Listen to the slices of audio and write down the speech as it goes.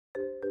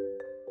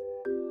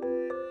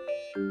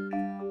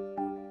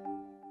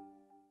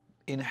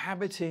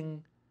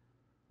inhabiting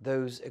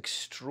those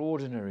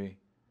extraordinary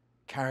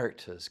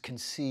characters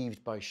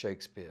conceived by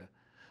Shakespeare.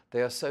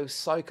 They are so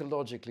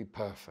psychologically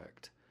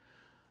perfect.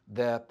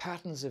 Their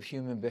patterns of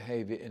human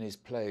behavior in his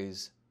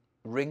plays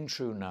ring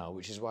true now,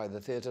 which is why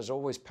the theatre is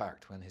always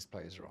packed when his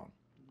plays are on.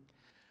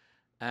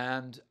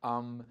 And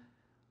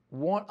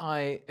what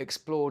I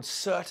explored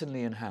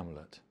certainly in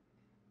Hamlet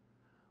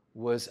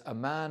was a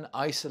man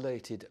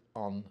isolated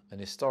on an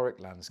historic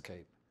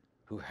landscape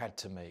who had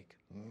to make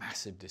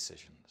massive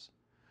decisions.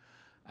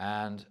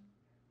 And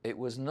it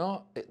was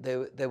not,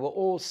 they were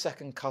all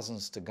second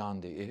cousins to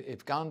Gandhi.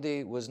 If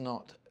Gandhi was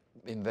not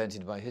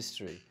invented by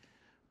history,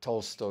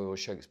 Tolstoy or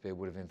Shakespeare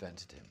would have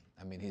invented him.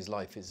 I mean, his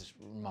life is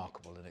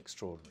remarkable and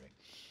extraordinary.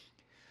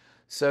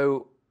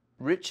 So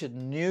Richard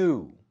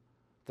knew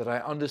that I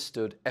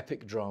understood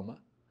epic drama,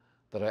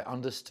 that I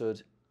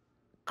understood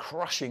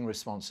crushing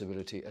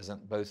responsibility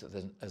both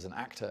as an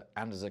actor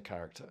and as a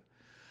character.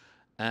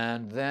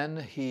 And then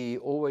he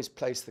always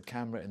placed the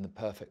camera in the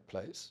perfect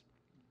place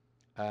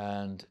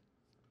and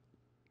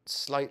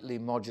slightly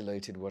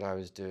modulated what I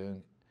was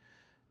doing,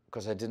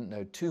 because I didn't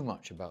know too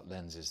much about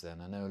lenses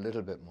then. I know a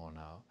little bit more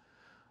now.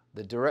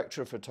 The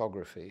director of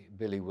photography,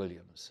 Billy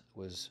Williams,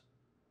 was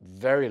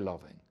very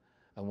loving.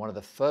 And one of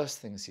the first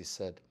things he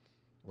said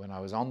when I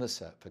was on the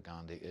set for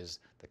Gandhi is,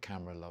 "The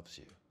camera loves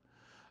you."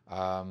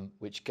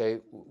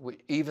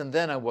 Even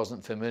then I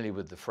wasn't familiar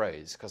with the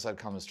phrase, because I'd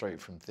come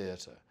straight from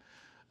theatre.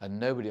 And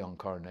nobody on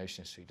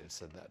Coronation Street had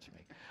said that to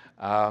me.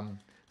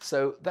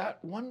 So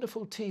that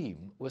wonderful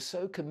team was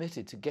so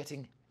committed to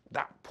getting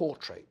that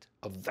portrait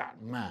of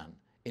that man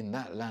in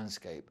that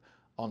landscape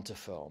onto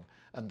film.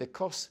 And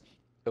because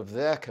of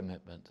their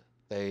commitment,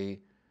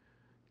 they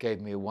gave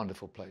me a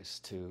wonderful place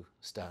to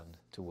stand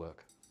to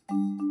work.